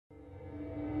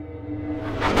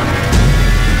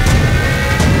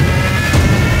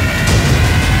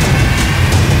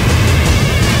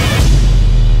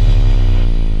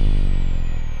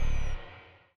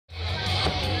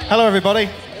everybody.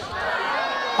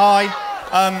 Hi.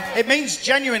 It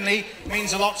genuinely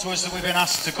means a lot to us that we've been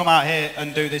asked to come out here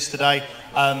and do this today.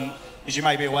 As you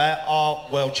may be aware, our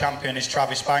world champion is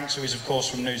Travis Banks, who is of course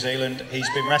from New Zealand. He's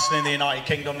been wrestling in the United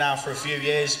Kingdom now for a few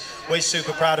years. We're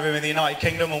super proud of him in the United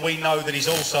Kingdom, and we know that he's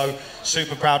also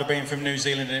super proud of being from New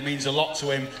Zealand, and it means a lot to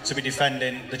him to be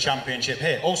defending the championship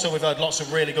here. Also, we've heard lots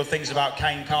of really good things about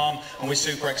Kane Khan, and we're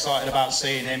super excited about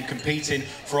seeing him competing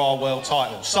for our world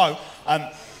title. So,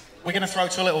 we're going to throw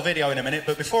to a little video in a minute,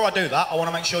 but before I do that, I want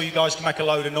to make sure you guys can make a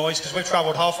load of noise, because we've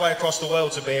travelled halfway across the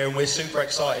world to be here and we're super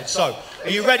excited. So, are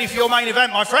you ready for your main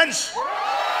event, my friends?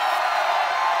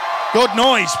 Good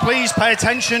noise. Please pay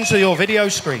attention to your video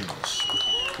screens.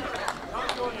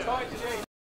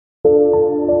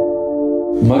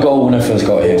 My goal when I first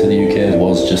got here to the UK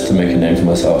was just to make a name for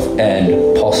myself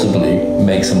and possibly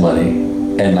make some money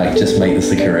and like just make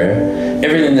this a career.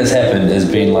 Everything that's happened has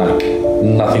been like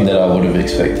nothing that I would have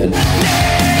expected.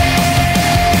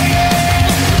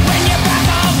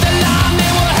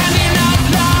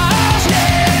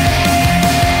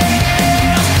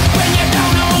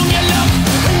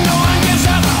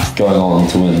 Going on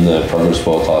to win the Progress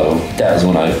World title, that was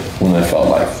when I felt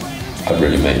like I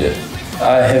really made it.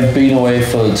 I have been away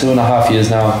for 2.5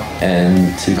 years now,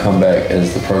 and to come back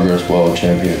as the Progress World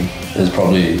Champion is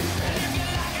probably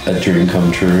a dream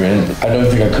come true, and I don't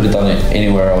think I could have done it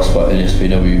anywhere else but in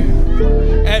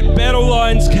SPW. At Battle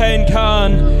Lines Kane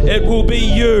Khan, it will be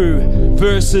you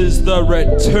versus the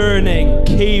returning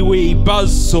Kiwi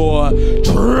buzzsaw,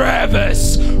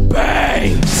 Travis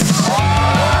Banks.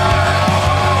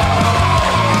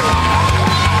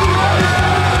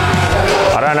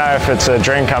 I don't know if it's a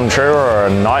dream come true or a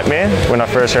nightmare when I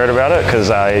first heard about it, because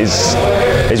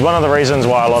he's one of the reasons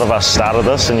why a lot of us started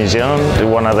this in New Zealand,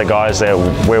 one of the guys that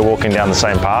we're walking down the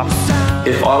same path.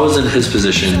 If I was in his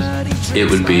position, it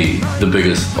would be the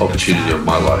biggest opportunity of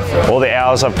my life. All the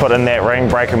hours I've put in that ring,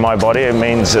 breaking my body, it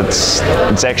means it's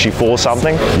actually for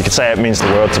something. You could say it means the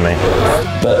world to me.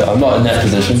 But I'm not in that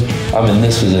position, I'm in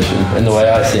this position, and the way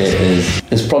I see it is,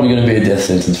 it's probably going to be a death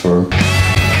sentence for him.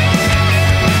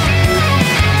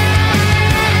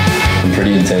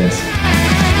 Pretty intense.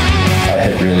 I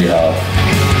hit really hard,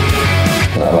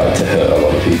 and I like to hurt a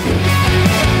lot of people.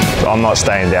 I'm not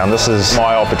staying down. This is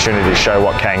my opportunity to show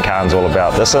what Kane Khan's all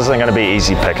about. This isn't going to be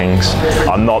easy pickings.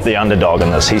 I'm not the underdog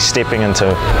in this. He's stepping into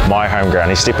my home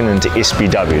ground. He's stepping into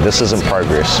SPW. This isn't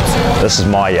Progress. This is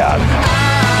my yard.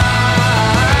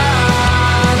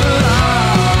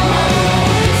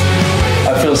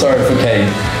 I feel sorry for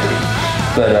Kane,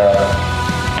 but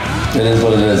it is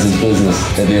what it is. It's business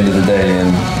at the end of the day,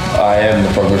 and I am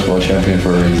the Progress World Champion for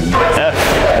a reason.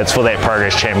 It's for that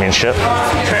Progress Championship.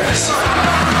 Travis,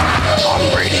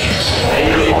 I'm ready.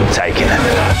 I'm taking it.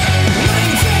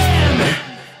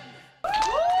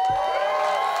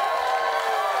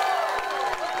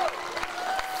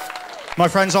 My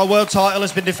friends, our world title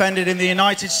has been defended in the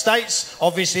United States,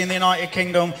 obviously in the United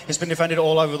Kingdom. It's been defended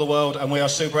all over the world, and we are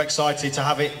super excited to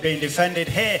have it being defended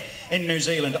here in New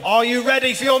Zealand. Are you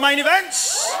ready for your main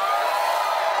events?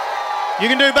 You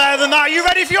can do better than that. Are you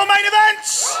ready for your main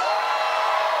events?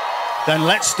 Then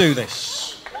let's do this.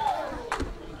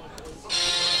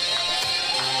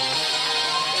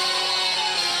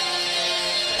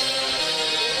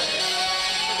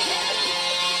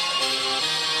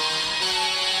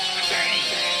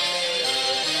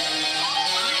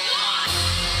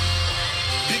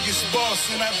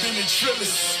 Boss and I've been in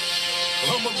Trillis.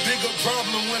 I'm a bigger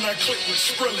problem when I click with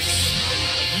Skrillex.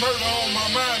 Murder on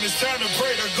my mind, it's time to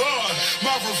pray to God.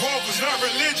 My revolver's not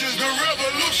religious, the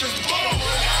revolution's born.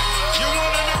 You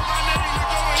wanna know my name, to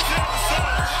go and tell the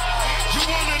side. You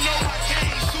wanna know my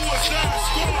game, Suicide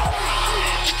Squad.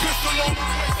 Pistol on my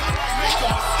waist, I might make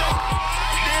a mistake.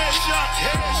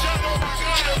 Headshot on my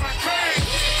gun and my crane.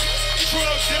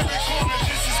 Drugs every corner,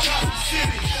 this is Gotham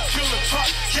City. Killer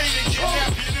Pop, Kane and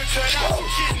kidnap you to cut out some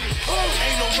kidney.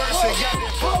 Ain't no mercy, got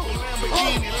that purple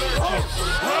Lamborghini lurking.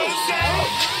 Rose,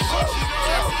 fuck you know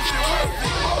that bitch is worth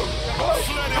it.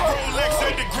 Flooded Rolex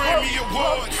at the Grammy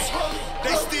Awards.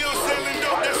 They still selling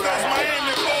dope, that's those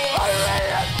Miami boys.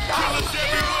 Killers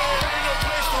everywhere, ain't no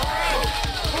place to run.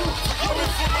 Forgive me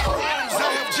for my wrongs,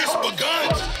 I have just begun.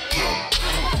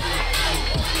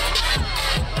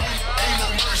 Ain't no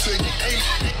mercy, ain't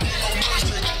no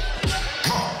mercy.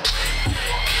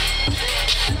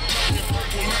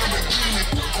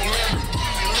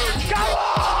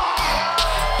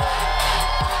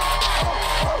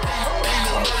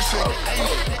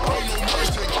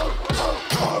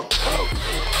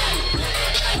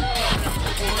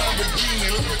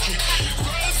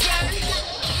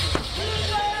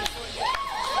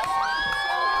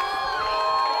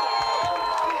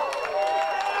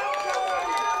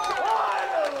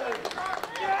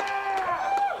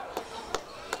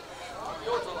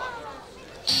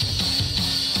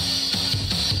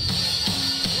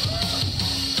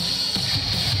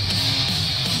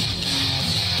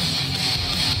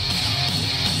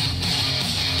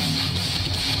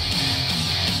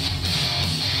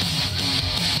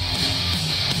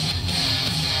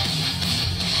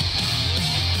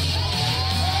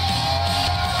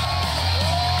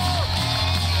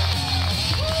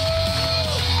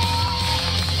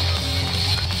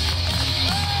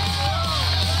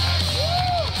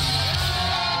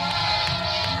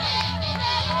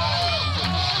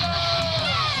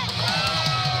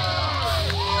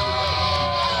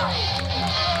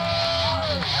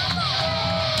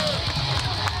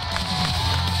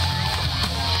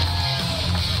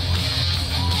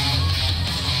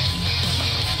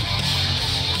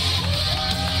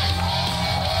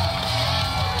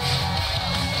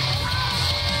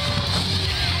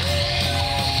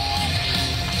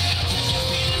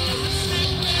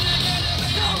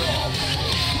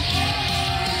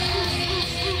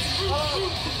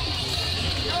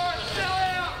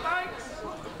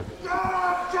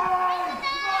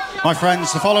 My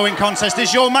friends, the following contest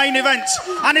is your main event,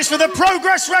 and it's for the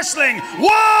Progress Wrestling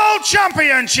World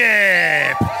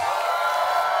Championship.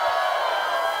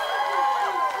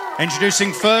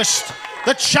 Introducing first,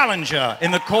 the challenger in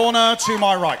the corner to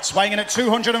my right, weighing in at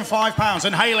 205 pounds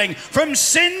and hailing from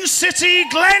Sin City,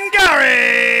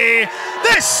 Glengarry.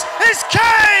 This is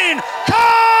Kane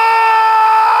Khan!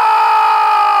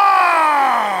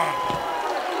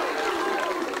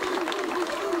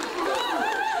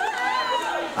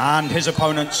 And his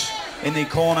opponent in the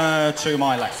corner to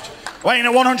my left, weighing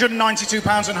at 192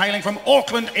 pounds and hailing from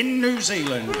Auckland in New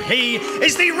Zealand. He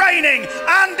is the reigning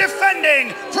and defending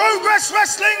Progress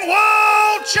Wrestling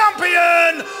World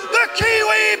Champion, the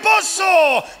Kiwi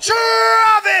Buzzsaw,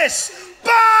 Travis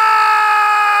Banks!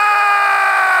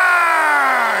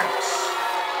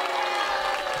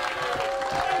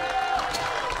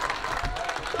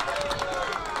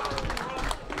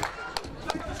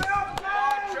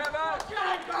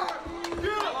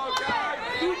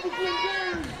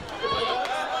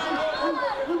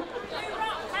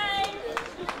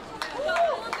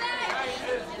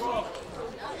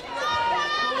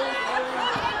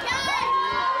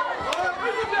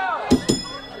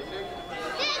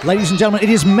 Ladies and gentlemen, it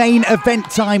is main event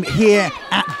time here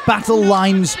at Battle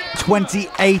Lines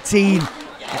 2018 in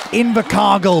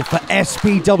Invercargill for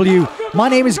SPW. My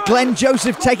name is Glenn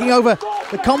Joseph, taking over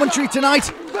the commentary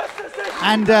tonight.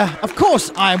 And of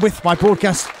course, I am with my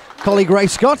broadcast colleague Ray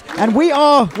Scott. And we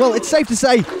are, well, it's safe to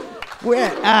say,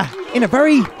 we're in a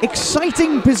very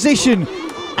exciting position.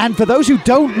 And for those who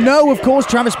don't know, of course,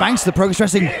 Travis Banks, the Progress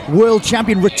Wrestling World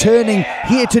Champion, returning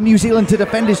here to New Zealand to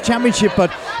defend his championship.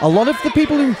 But a lot of the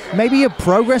people who maybe are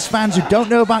Progress fans who don't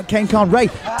know about Kane Khan. Ray,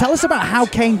 tell us about how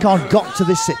Kane Khan got to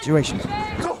this situation.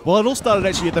 Well, it all started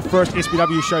actually at the first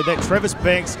SPW show that Travis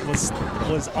Banks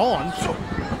was on.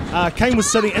 Kane was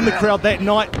sitting in the crowd that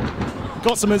night,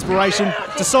 got some inspiration,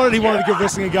 decided he wanted to give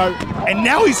wrestling a go, and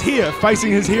now he's here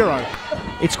facing his hero.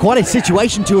 It's quite a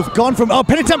situation to have gone from,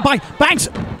 pin attempt by Banks.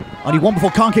 Only one before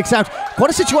Khan kicks out.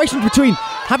 Quite a situation between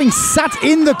having sat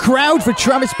in the crowd for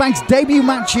Travis Banks' debut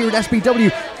match here at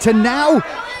SPW to now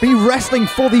be wrestling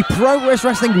for the Progress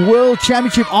Wrestling World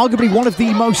Championship, arguably one of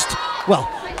the most, well,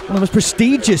 one of the most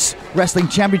prestigious wrestling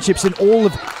championships in all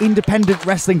of independent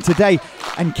wrestling today.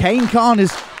 And Kane Khan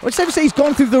is, I would say he's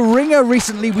gone through the ringer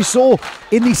recently. We saw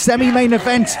in the semi-main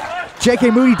event,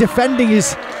 JK Moody defending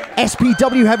his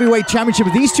SPW Heavyweight Championship.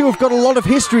 These two have got a lot of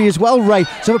history as well, Ray.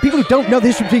 So for people who don't know the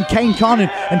history between Kane Khan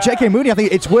and JK Moody, I think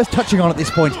it's worth touching on at this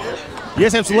point.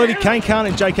 Yes, absolutely. Kane Khan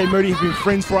and JK Moody have been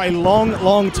friends for a long,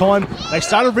 long time. They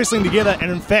started wrestling together,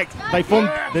 and in fact, they formed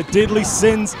the Deadly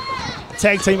Sins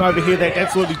tag team over here that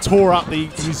absolutely tore up the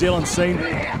New Zealand scene.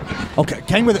 Okay,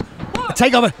 Kane with a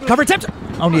takeover, cover attempt.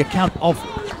 Only a count of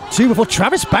two before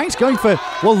Travis Banks going for,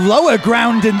 well, lower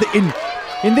ground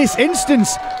in this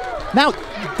instance. Now,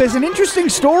 there's an interesting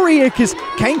story here because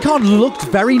Kane Khan looked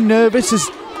very nervous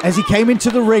as he came into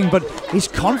the ring, but his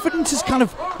confidence is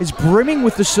brimming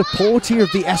with the support here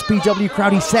of the SPW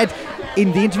crowd. He said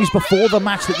in the interviews before the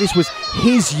match that this was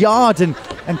his yard, and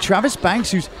Travis Banks,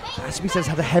 who's, as he says,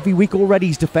 had a heavy week already.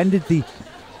 He's defended the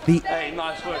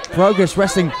Progress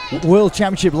Wrestling World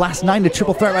Championship last night in the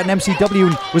triple threat right in MCW,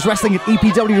 and was wrestling at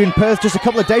EPW in Perth just a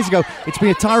couple of days ago. It's been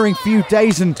a tiring few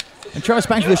days, and Travis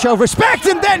Banks with a show of respect,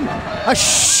 and then a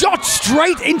shot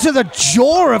straight into the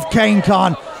jaw of Kane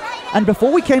Khan. And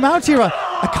before we came out here,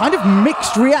 a kind of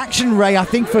mixed reaction, Ray, I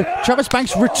think, for Travis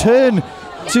Banks' return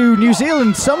to New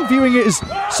Zealand. Some viewing it as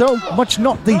so much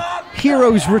not the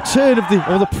hero's return of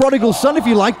the prodigal son, if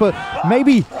you like, but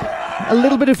maybe a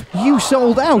little bit of you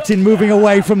sold out in moving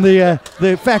away from the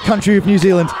fair country of New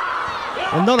Zealand.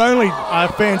 Well, not only are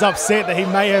fans upset that he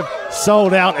may have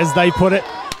sold out, as they put it,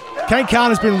 Kane Khan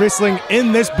has been wrestling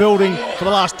in this building for the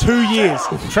last 2 years.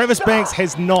 Travis Banks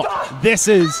has not. This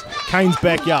is Kane's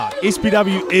backyard.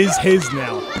 SPW is his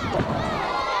now.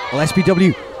 Well,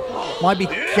 SPW might be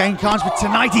Kane Khan's, but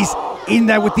tonight he's in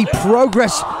there with the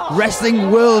Progress Wrestling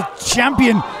World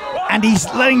Champion, and he's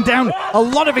letting down a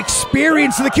lot of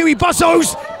experience to the Kiwi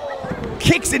Buzzsaws.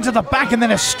 Kicks into the back and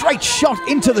then a straight shot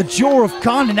into the jaw of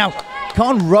Khan, and now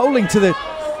Khan rolling to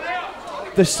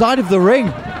the side of the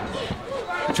ring.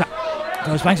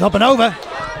 Travis Banks up and over.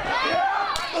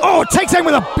 Oh, takes him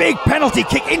with a big penalty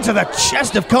kick into the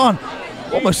chest of Khan.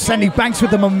 Almost sending Banks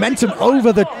with the momentum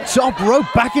over the top rope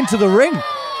back into the ring.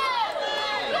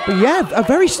 But yeah, a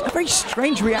very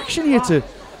strange reaction here to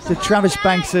Travis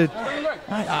Banks.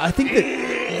 I think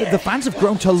that the fans have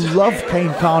grown to love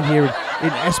Kane Khan here in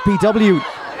SPW.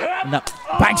 Now,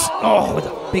 Banks, with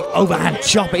a big overhand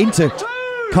chop into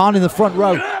Khan in the front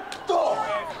row.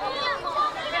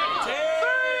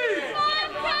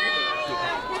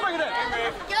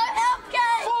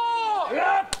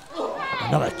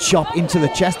 Another chop into the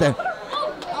chest there.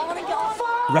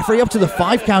 Referee up to the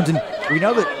 5 count, and we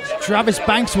know that Travis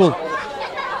Banks will...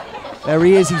 There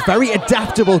he is. He's very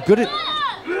adaptable, good at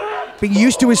being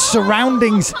used to his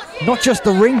surroundings, not just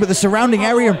the ring, but the surrounding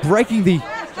area, and breaking the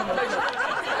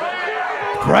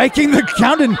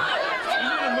count.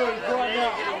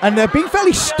 And they're being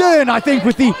fairly stern, I think,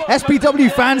 with the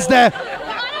SPW fans there.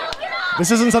 This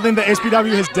isn't something that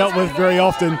SPW has dealt with very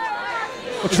often.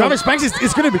 Well, Travis Banks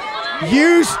is going to be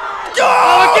used.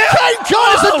 Oh, Kane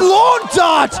Khan is a lawn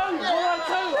dart!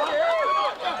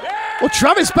 Well,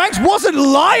 Travis Banks wasn't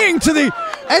lying to the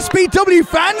SPW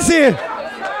fans here.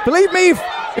 Believe me,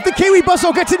 if the Kiwi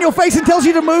Buzzsaw gets in your face and tells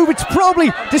you to move, it's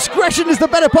probably discretion is the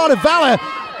better part of valor.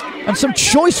 And some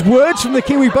choice words from the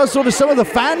Kiwi Buzzsaw to some of the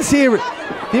fans here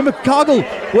at the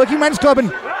Invercargill Working Men's Club.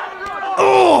 And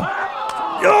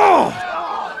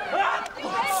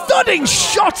thudding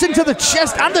shots into the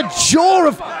chest and the jaw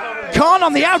of Khan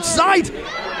on the outside.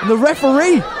 And the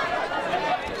referee.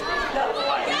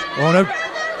 Oh no.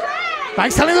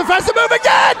 Banks telling the fans to move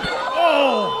again.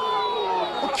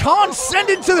 Khan sent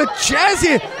into the chairs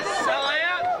here.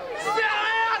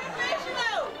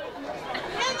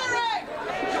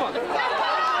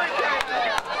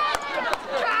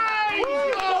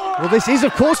 Well, this is,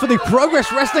 of course, for the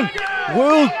Progress Wrestling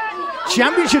World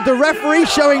Championship. The referee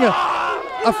showing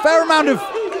a fair amount of,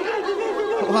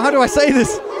 how do I say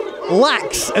this,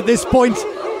 lax at this point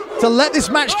to let this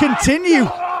match continue.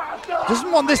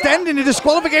 Doesn't want this to end in a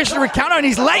disqualification or a counter, and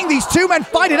he's letting these two men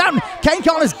fight it out. And Kane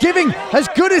Khan is giving as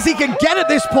good as he can get at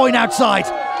this point outside.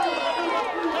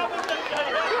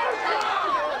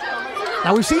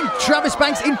 Now, we've seen Travis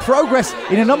Banks in progress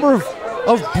in a number of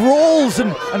brawls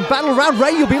and battle around.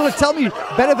 Ray, you'll be able to tell me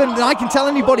better than I can tell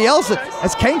anybody else.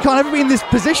 Has Kane Khan ever been in this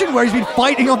position where he's been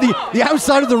fighting on the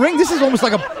outside of the ring? This is almost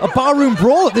like a barroom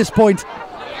brawl at this point.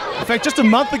 In fact, just a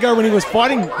month ago when he was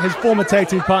fighting his former tag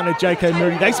team partner, J.K.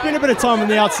 Moody, they spent a bit of time on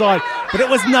the outside, but it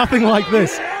was nothing like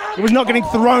this. It was not getting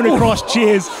thrown across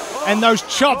chairs, and those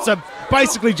chops are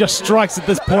basically just strikes at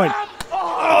this point.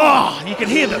 Oh, you can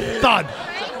hear the thud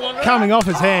coming off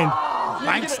his hand.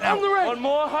 Banks now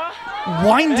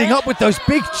winding up with those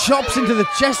big chops into the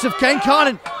chest of Kane Khan.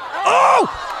 And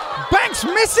Banks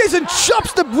misses and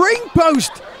chops the ring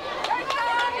post.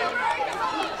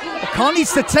 Khan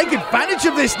needs to take advantage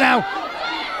of this now.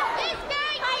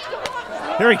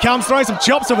 Here he comes, throwing some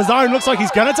chops of his own. Looks like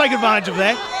he's going to take advantage of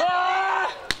that.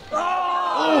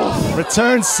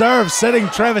 Return serve, setting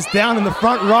Travis down in the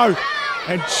front row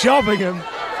and chopping him.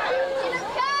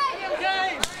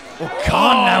 Well,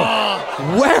 Khan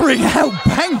now wearing out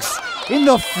Banks in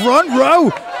the front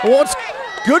row. What's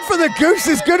good for the goose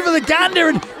is good for the gander,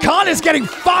 and Khan is getting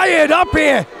fired up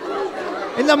here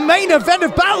in the main event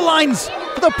of Battle Lines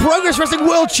for the Progress Wrestling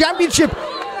World Championship.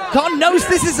 Khan knows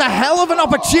this is a hell of an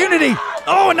opportunity.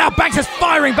 Oh, and now Banks is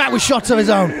firing back with shots of his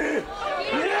own.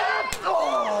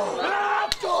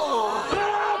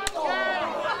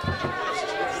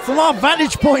 From our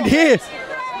vantage point here,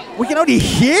 we can only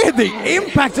hear the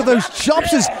impact of those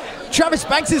chops as Travis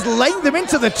Banks is laying them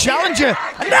into the challenger.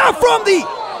 And now from the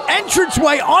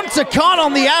entranceway onto Khan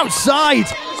on the outside.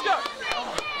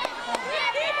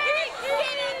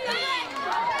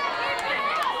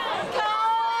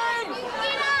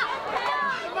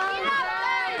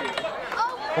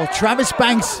 Well, Travis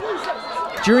Banks,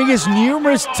 during his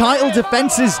numerous title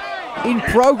defenses in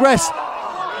Progress,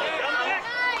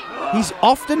 he's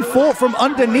often fought from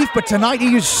underneath, but tonight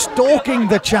he is stalking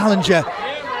the challenger.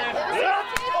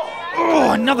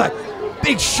 Oh, another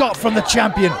big shot from the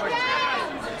champion.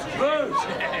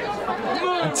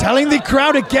 And telling the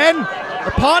crowd again,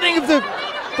 a parting of the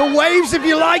waves, if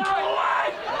you like.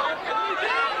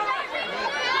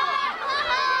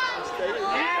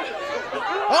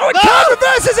 Oh, and Khan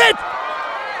reverses it!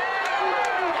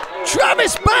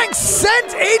 Travis Banks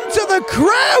sent into the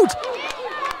crowd!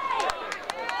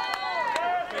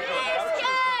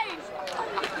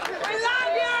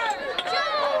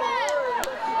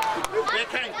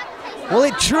 Well,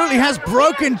 it truly has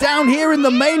broken down here in the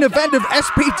main event of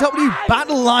SPW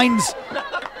Battle Lines.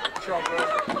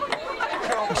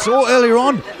 We saw earlier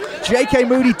on J.K.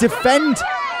 Moody defend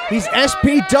his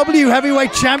SPW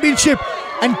Heavyweight Championship,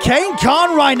 and Kane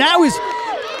Khan right now is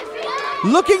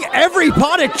looking every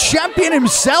part a champion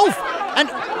himself. And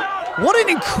what an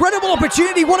incredible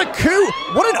opportunity, what a coup,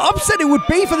 what an upset it would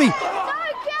be for the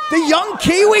young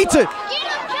Kiwi to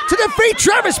defeat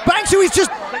Travis Banks, who is just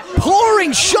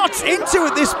pouring shots into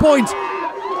at this point.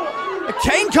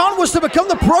 Kane Khan was to become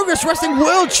the Progress Wrestling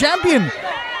World Champion.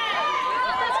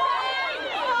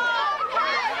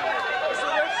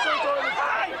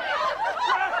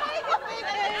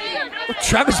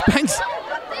 Travis Banks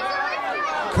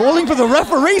calling for the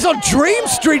referees on Dream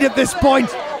Street at this point.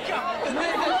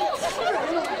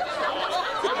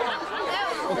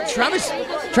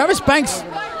 Travis Banks'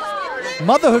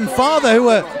 mother and father, who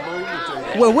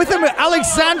were with him at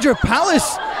Alexandra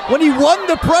Palace when he won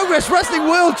the Progress Wrestling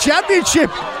World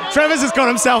Championship. Travis has got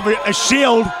himself a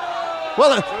shield.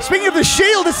 Well, speaking of the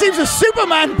shield, it seems a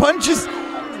Superman punch is...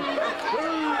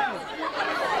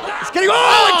 It's getting...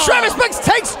 Oh, and Travis Banks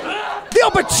takes the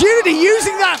opportunity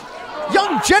using that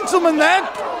young gentleman there.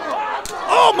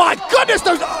 Oh my goodness,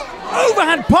 those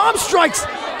overhand palm strikes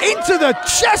into the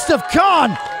chest of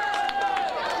Khan.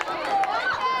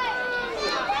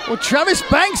 Well, Travis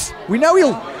Banks, we know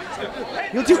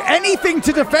he'll do anything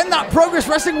to defend that Progress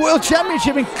Wrestling World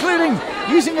Championship, including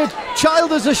using a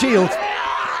child as a shield.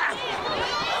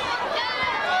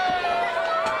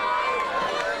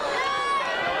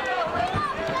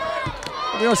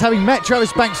 You know, having met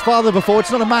Travis Banks' father before,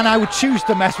 it's not a man I would choose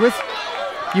to mess with.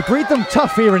 You breed them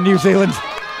tough here in New Zealand.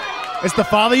 It's the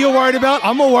father you're worried about?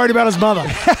 I'm more worried about his mother.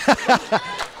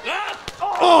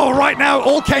 Oh, right now,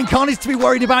 all Kane Khan is to be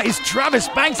worried about is Travis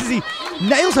Banks as he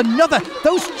nails another.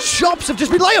 Those chops have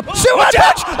just been layup. Superman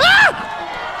punch!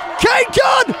 Ah! Kane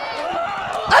Khan!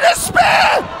 And a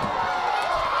spear!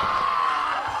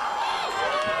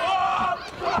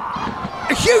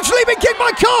 A huge leaping kick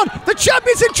by Khan. The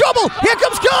champion's in trouble. Here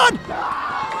comes Khan.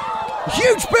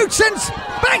 Huge boot sends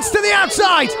Banks to the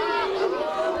outside.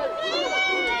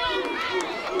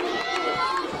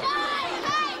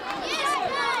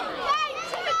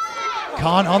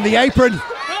 Khan on the apron.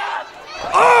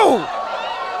 Oh!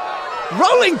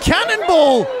 Rolling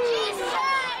cannonball.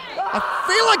 I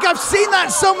feel like I've seen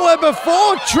that somewhere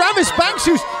before. Travis Banks,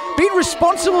 who's been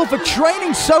responsible for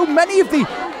training so many of the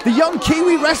young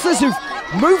Kiwi wrestlers who've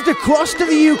moved across to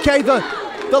the UK,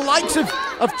 the likes of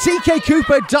TK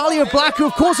Cooper, Dahlia Black, who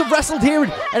of course have wrestled here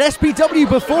at SPW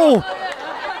before.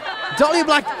 Dahlia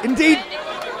Black, indeed,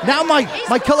 now my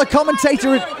colour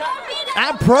commentator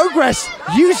at Progress,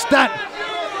 used that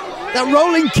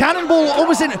rolling cannonball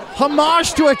almost in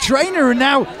homage to a trainer, and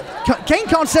now Kane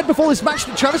Khan said before this match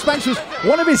that Travis Banks was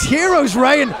one of his heroes,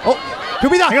 Ray, and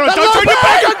could be that. Don't turn your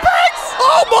back on Banks!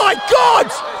 Oh my God!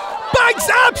 Banks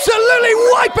absolutely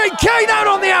wiping Kane out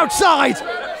on the outside.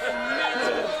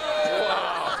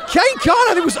 Kane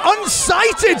Khan, I think, was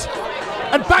unsighted,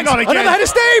 and Banks another head of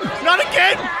steam. Not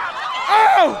again.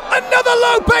 Oh! Another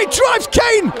low bait drives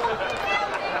Kane.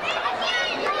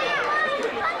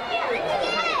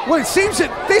 Well, it seems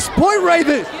at this point, Ray,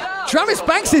 that Travis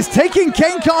Banks is taking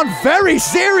Kane Khan very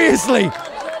seriously.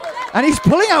 And he's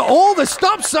pulling out all the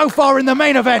stops so far in the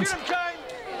main event.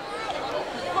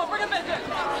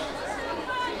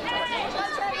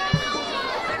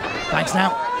 Banks now.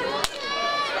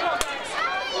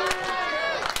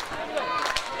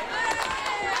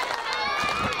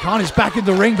 Khan is back in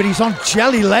the ring, but he's on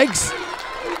jelly legs.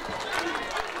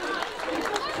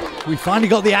 We finally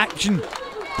got the action.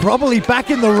 Probably back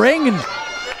in the ring, and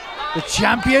the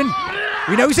champion,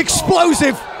 we know he's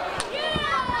explosive.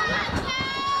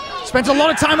 Spends a lot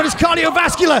of time on his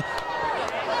cardiovascular.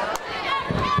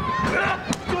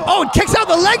 Oh, and kicks out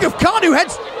the leg of Khan, who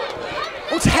heads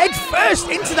head first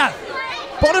into that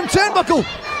bottom turnbuckle.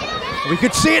 We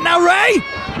could see it now, Ray.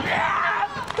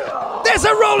 There's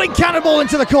a rolling cannonball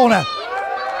into the corner.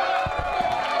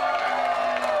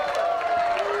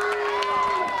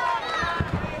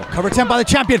 Cover attempt by the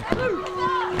champion.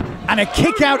 And a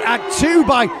kick out at 2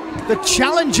 by the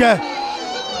challenger.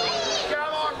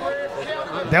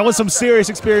 That was some serious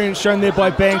experience shown there by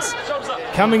Banks.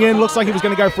 Coming in, looks like he was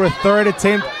going to go for a third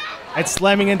attempt at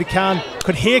slamming into Khan.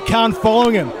 Could hear Khan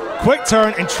following him. Quick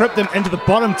turn and tripped him into the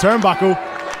bottom turnbuckle.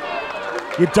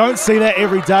 You don't see that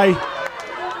every day.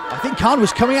 I think Khan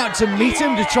was coming out to meet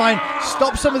him to try and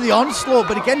stop some of the onslaught,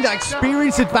 but again, that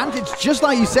experience advantage, just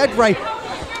like you said, Ray.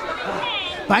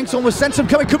 Banks almost sent him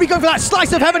coming. Could be going for that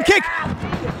slice of heaven kick.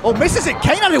 Oh, misses it.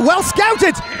 Kane had it well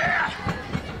scouted.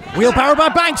 Wheelbarrow by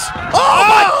Banks. Oh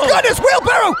my goodness,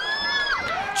 wheelbarrow!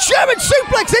 German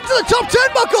suplex into the top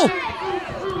turnbuckle.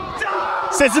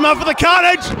 Sets him up for the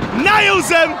carnage. Nails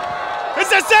him. Is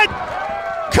this it?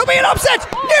 Could be an upset.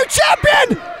 New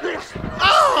champion.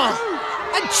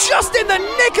 And just in the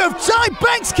nick of time,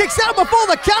 Banks kicks out before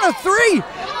the count of 3.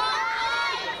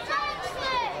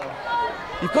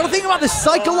 You've got to think about the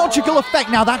psychological effect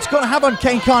now that's going to have on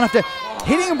Kane Khan after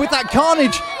hitting him with that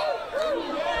carnage.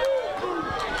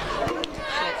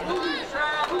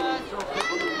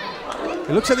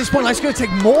 It looks at this point like it's going to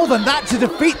take more than that to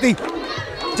defeat the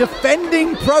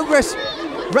defending Progress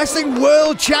Wrestling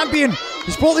World Champion.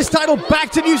 He's brought this title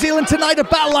back to New Zealand tonight at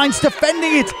Battle Lines,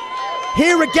 defending it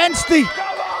here against the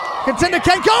contender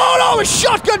Kane Khan. Oh no, a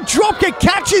shotgun dropkick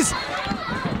catches.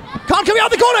 Khan coming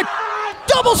out the corner.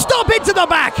 Double stop into the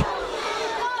back.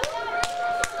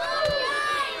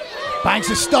 Banks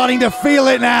is starting to feel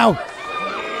it now.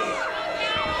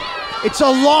 It's a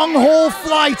long haul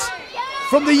flight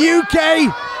from the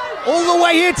UK all the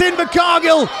way here to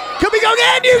Invercargill. Could be going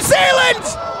in, New Zealand!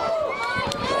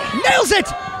 Nails it!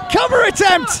 Cover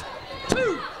attempt!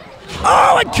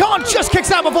 Oh, and Khan just kicks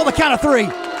out before the count of 3.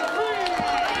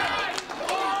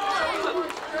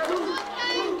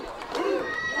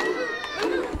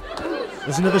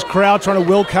 Listen to this crowd trying to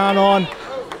will Khan on.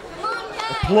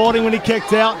 Applauding when he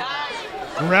kicked out.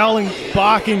 Growling,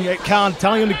 barking at Khan,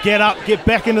 telling him to get up, get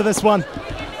back into this one.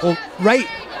 Well, Ray,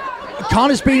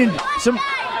 Khan has been in some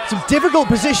difficult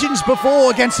positions before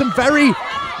against some very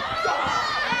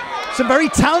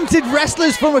talented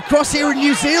wrestlers from across here in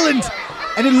New Zealand,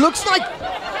 and it looks like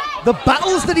the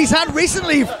battles that he's had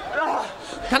recently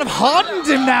kind of hardened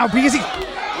him now, because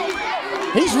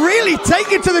he's really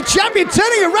taken to the champion,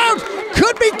 turning around,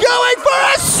 could be going for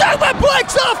a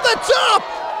superplex off the top.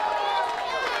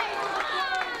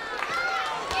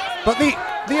 But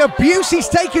the abuse he's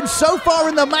taken so far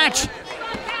in the match,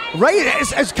 Ray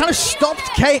has kind of stopped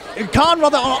Khan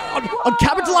on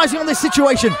capitalizing on this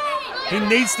situation. He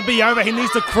needs to be over. He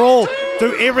needs to crawl,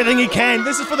 do everything he can.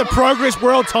 This is for the Progress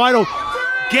World title.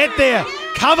 Get there,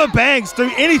 cover Banks, do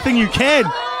anything you can.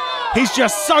 He's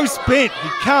just so spent. He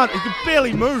can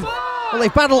barely move. Well, they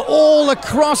battle all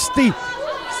across the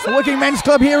Working Men's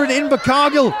Club here in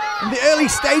Invercargill in the early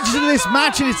stages of this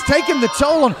match, and it's taken the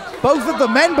toll on both of the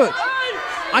men, but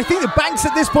I think that Banks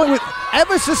at this point, with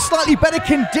ever so slightly better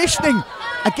conditioning,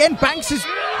 again, Banks is,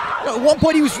 at one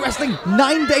point he was wrestling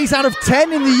 9 days out of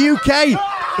 10 in the UK.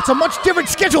 It's a much different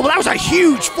schedule, but that was a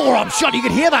huge forearm shot. You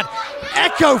could hear that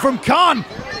echo from Khan.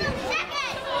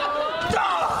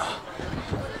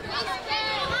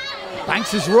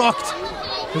 Banks is rocked.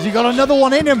 Has he got another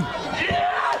one in him?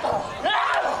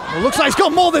 Well, looks like he's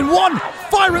got more than one,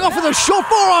 firing off with those short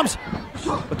forearms.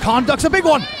 But Khan ducks a big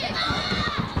one.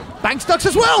 Banks ducks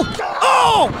as well.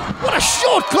 Oh, what a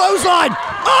short clothesline.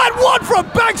 And one from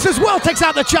Banks as well takes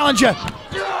out the challenger.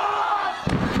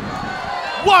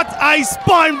 What a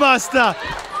spine buster.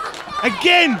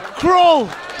 Again, crawl.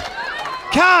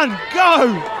 Khan,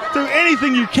 go. Do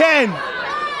anything you can.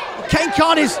 Kane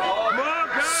Khan is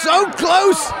so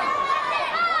close.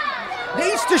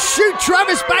 Needs to shoot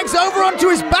Travis Banks over onto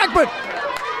his back, but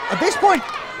at this point,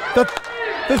 the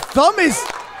thumb is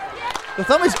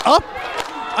up.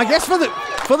 I guess for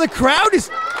the crowd.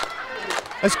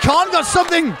 Has Khan got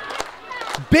something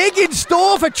big in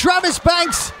store for Travis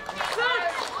Banks?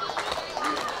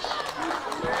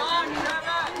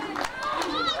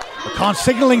 Khan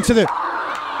signaling to the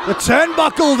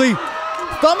turnbuckle, the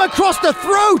thumb across the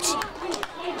throat.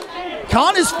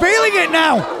 Khan is feeling it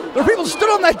now. There are people stood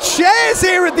on their chairs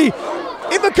here at the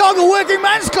Invercargill Working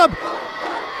Men's Club.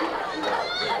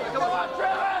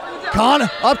 Khan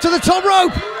up to the top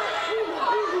rope.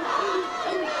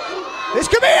 This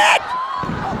could be it.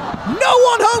 No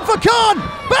one home for Khan.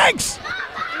 Banks.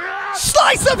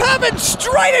 Slice of heaven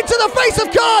straight into the face of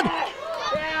Khan.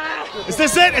 Is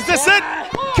this it? Is this it?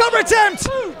 Cover attempt.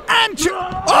 And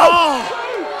oh!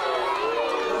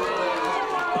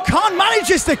 Khan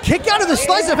manages to kick out of the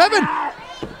slice of heaven.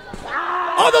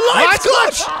 Oh, the lights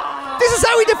clutch! This is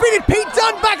how he defeated Pete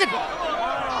Dunne back at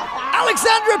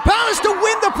Alexandra Palace to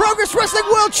win the Progress Wrestling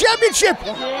World Championship.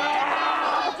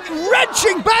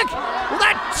 Wrenching back with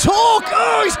that torque.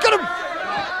 Oh, he's got him.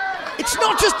 It's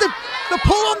not just the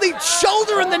pull on the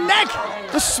shoulder and the neck,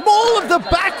 the small of the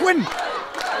back when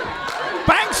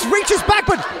Banks reaches back,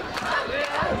 but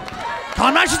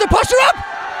Khan manages to posture up.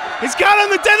 He's got him,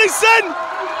 the deadly sin.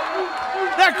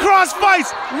 That cross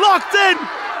face locked in.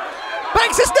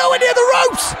 Banks is nowhere near the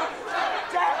ropes.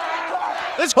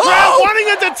 This crowd wanting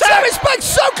it to tap. Travis Banks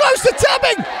so close to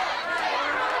tapping.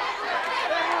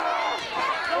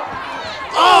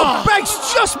 Oh,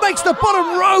 Banks just makes the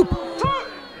bottom rope.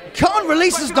 Khan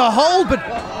releases the hold, but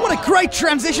what a great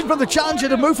transition from the challenger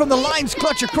to move from the lion's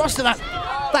clutch across to that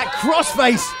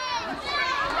crossface.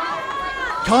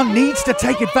 Khan needs to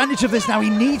take advantage of this now. He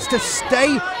needs to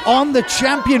stay on the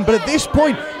champion, but at this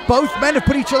point, both men have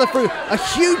put each other through a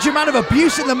huge amount of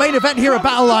abuse in the main event here at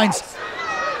Battle Lines.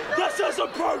 This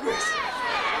isn't progress.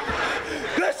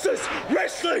 This is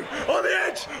wrestling on the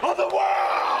edge of the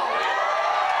world.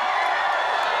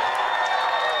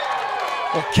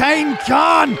 Well, Kane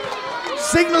Khan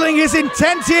signaling his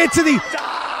intent here to the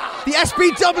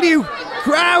SBW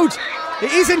crowd.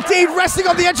 It is indeed wrestling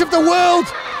on the edge of the world.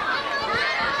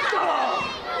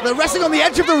 They're wrestling on the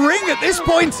edge of the ring at this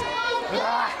point.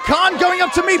 Khan going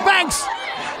up to meet Banks.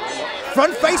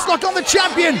 Front face lock on the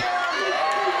champion.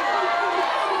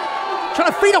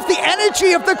 Trying to feed off the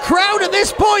energy of the crowd at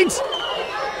this point.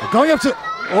 Going up to...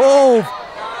 Oh!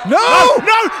 No!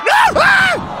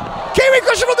 Ah! Kiwi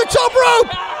Crusher from the top rope!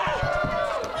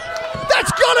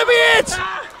 That's gotta be it!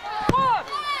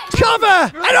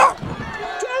 Cover!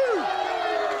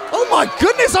 Oh my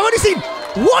goodness, I've only seen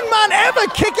one man ever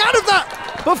kick out of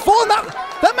that before.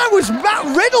 That man was Matt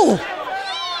Riddle.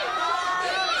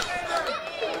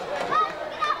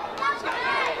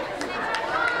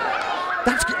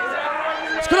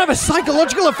 It's going to have a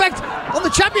psychological effect on the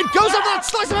champion. Goes over that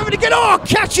slice of heaven again. Oh,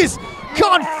 catches.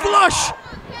 Can't flush.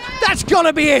 That's got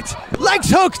to be it. Legs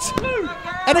hooked.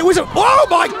 And it was a... Oh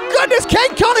my goodness,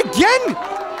 Kane Khan again.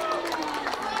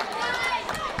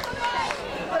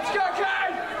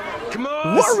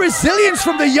 What resilience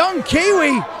from the young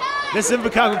Kiwi. This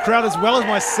Invercargill crowd, as well as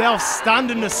myself,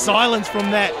 stunned into silence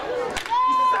from that.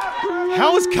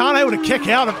 How was Khan able to kick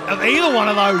out of either one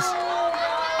of those?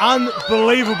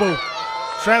 Unbelievable.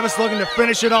 Travis looking to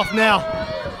finish it off now.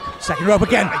 Second rope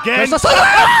again. Again. Cutter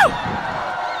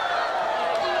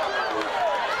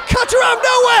out of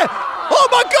nowhere. Oh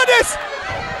my goodness.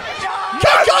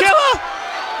 Killer.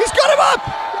 He's got him up.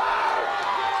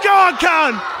 Go on,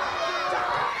 Khan.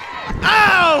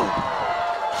 Ow!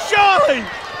 Surely!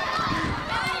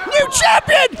 New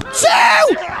champion! 2!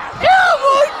 Oh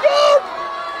my God!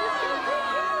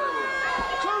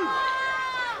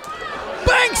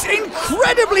 Banks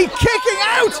incredibly kicking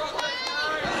out!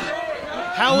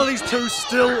 How are these two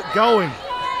still going?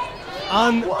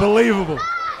 Unbelievable.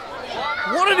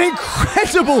 What an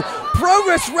incredible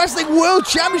Progress Wrestling World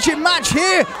Championship match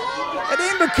here at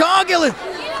Invercargill.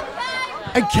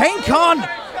 And Kane Khan,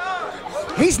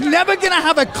 he's never going to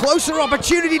have a closer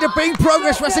opportunity to being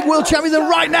Progress Wrestling World Champion than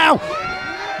right now.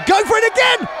 Go for it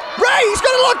again. Ray, he's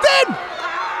got it locked in.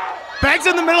 Banks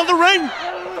in the middle of the ring.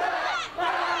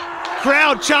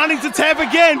 Crowd chanting to tap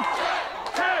again.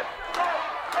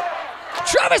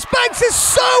 Travis Banks is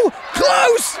so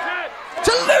close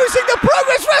to losing the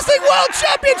Progress Wrestling World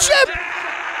Championship.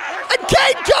 And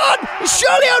Kane Khan is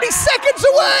surely only seconds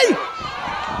away.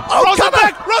 Oh,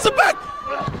 Rosenback! Rosenback!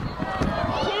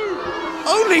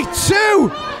 Only 2.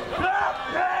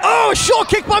 Oh, a short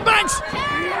kick by Banks.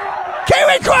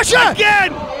 Kiwi Crusher.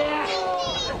 Again.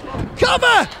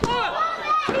 Cover.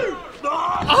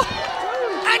 Oh.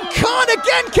 And Khan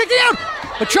again kicking out.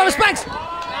 But Travis Banks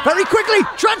very quickly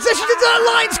transitions into that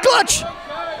Lions clutch.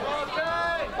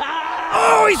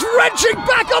 Oh, he's wrenching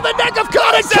back on the neck of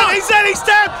Khan. He's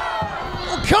tapped.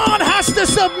 Well, Khan has to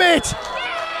submit.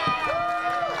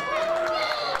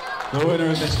 The winner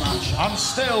of this match, and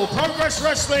still Progress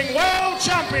Wrestling World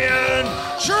Champion,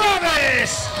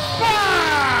 Travis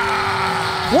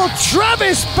Banks! Well,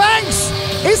 Travis Banks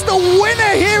is the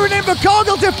winner here in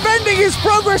Invercargill, defending his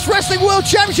Progress Wrestling World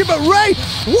Championship. But Ray,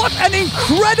 what an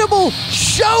incredible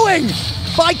showing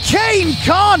by Kane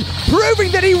Khan,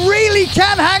 proving that he really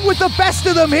can hang with the best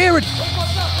of them here.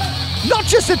 Not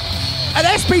just at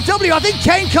SPW, I think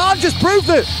Kane Khan just proved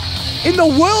that in the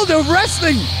world of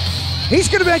wrestling, he's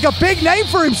going to make a big name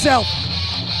for himself.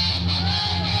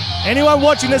 Anyone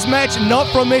watching this match not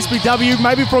from SPW,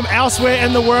 maybe from elsewhere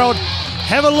in the world,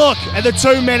 have a look at the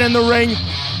two men in the ring.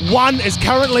 One is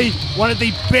currently one of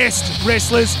the best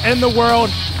wrestlers in the world,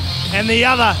 and the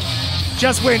other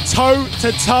just went toe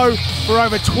to toe for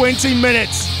over 20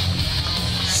 minutes.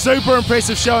 Super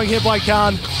impressive showing here by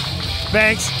Khan.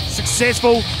 Banks,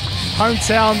 successful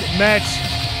hometown match.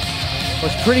 It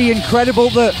was pretty incredible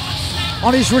that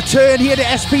on his return here to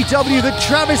SPW, that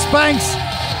Travis Banks,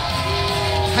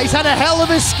 he's had a hell of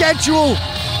a schedule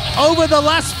over the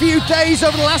last few days,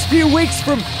 over the last few weeks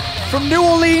from New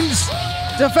Orleans,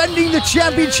 defending the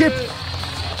championship.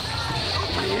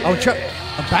 Oh,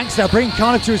 and Banks now bringing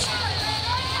Khan to his...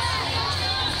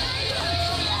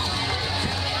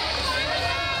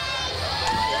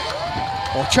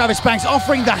 Oh, Travis Banks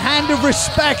offering the hand of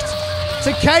respect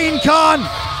to Kane Khan.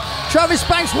 Travis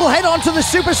Banks will head on to the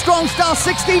Super Strong Style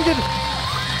 16 to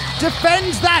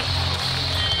defend that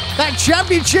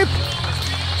championship,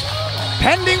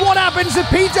 pending what happens at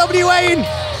PWA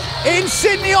in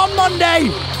Sydney on Monday.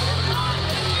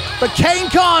 But Kane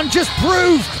Khan just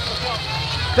proved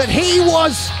that he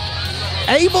was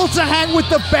able to hang with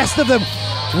the best of them.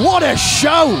 What a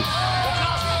show!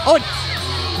 Oh,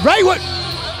 Ray, what?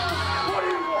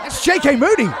 That's J.K.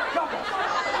 Mooney.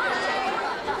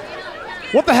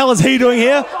 What the hell is he doing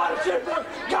here?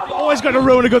 Always got to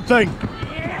ruin a good thing.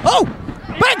 Oh,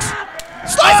 Banks!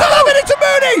 Slice of it into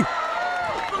Mooney!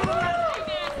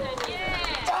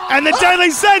 And the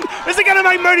Daily Sin, is it going to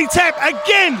make Mooney tap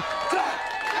again?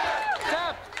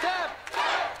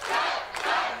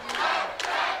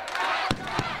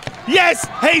 Yes,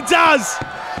 he does.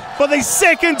 For the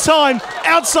second time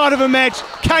outside of a match,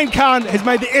 Kane Khan has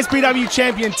made the SPW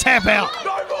champion tap out.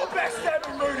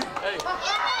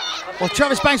 Well,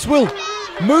 Travis Banks will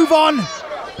move on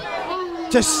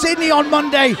to Sydney on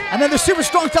Monday, and then the Super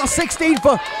Strong Style 16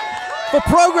 for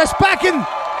Progress back in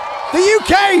the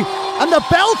UK. And the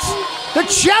belt, the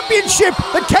championship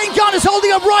that Kane Khan is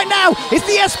holding up right now is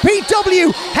the SPW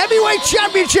Heavyweight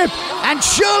Championship. And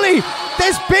surely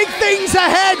there's big things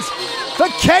ahead for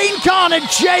Kane Khan and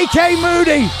JK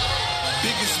Moody.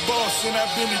 Biggest boss and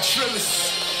I've been in Trillis.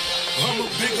 I'm a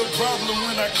bigger problem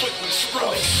when I click with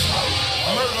Skrillex.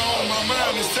 Murder on my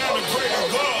mind, it's time to pray to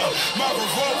God. My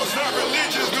revolver's not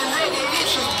religious, the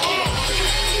revolution's on.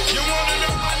 You wanna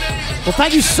know my name? Well,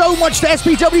 thank you so much to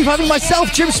SPW for having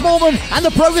myself, Jim Smallman, and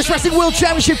the Progress Wrestling World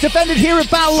Championship defended here at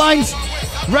Battle Lines.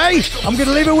 Ray, I'm going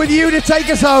to leave it with you to take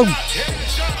us home.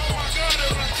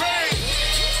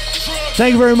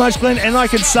 Thank you very much, Glenn. And I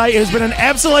can say it has been an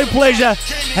absolute pleasure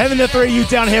having the three of you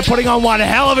down here putting on one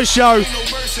hell of a show.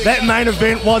 That main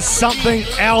event was something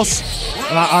else.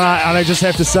 And I just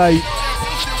have to say,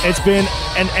 it's been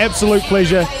an absolute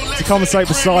pleasure to conversate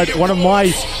beside one of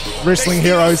my wrestling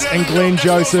heroes and Glenn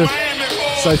Joseph.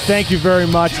 So thank you very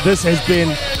much. This has been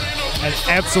an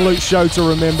absolute show to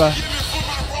remember.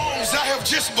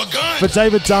 For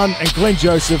David Dunn and Glenn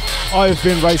Joseph, I have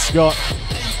been Ray Scott.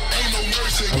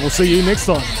 And we'll see you next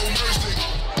time.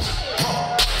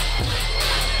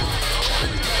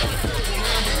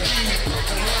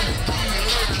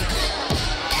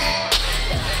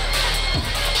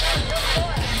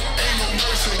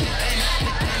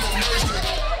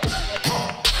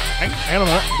 Hang on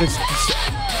a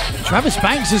minute. Travis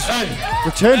Banks has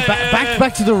returned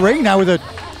back to the ring now with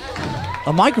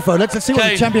a microphone. Let's see what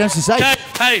the champion has to say.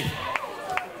 Hey,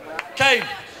 Kane,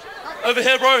 over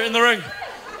here, bro, in the ring.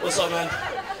 What's up, man?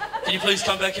 Can you please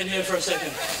come back in here for a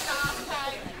second?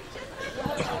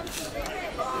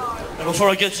 And before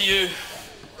I get to you,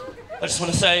 I just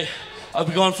want to say I've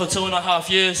been gone for 2.5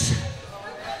 years.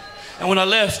 And when I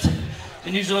left,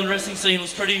 the New Zealand wrestling scene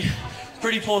was pretty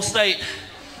poor state.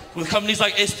 With companies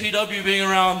like SPW being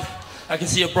around, I can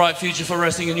see a bright future for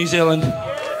wrestling in New Zealand.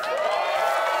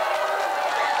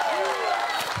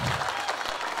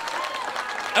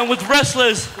 And with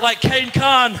wrestlers like Kane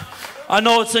Khan, I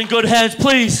know it's in good hands.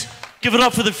 Please give it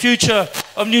up for the future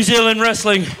of New Zealand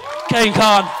wrestling, Kane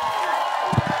Khan.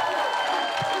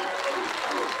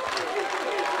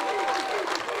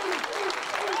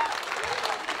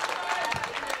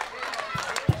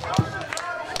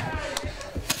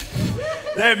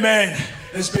 That man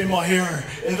has been my hero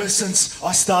ever since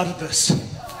I started this.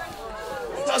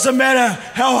 It doesn't matter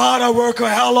how hard I work or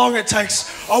how long it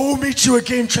takes. I will meet you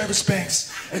again, Travis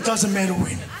Banks. It doesn't matter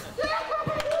when.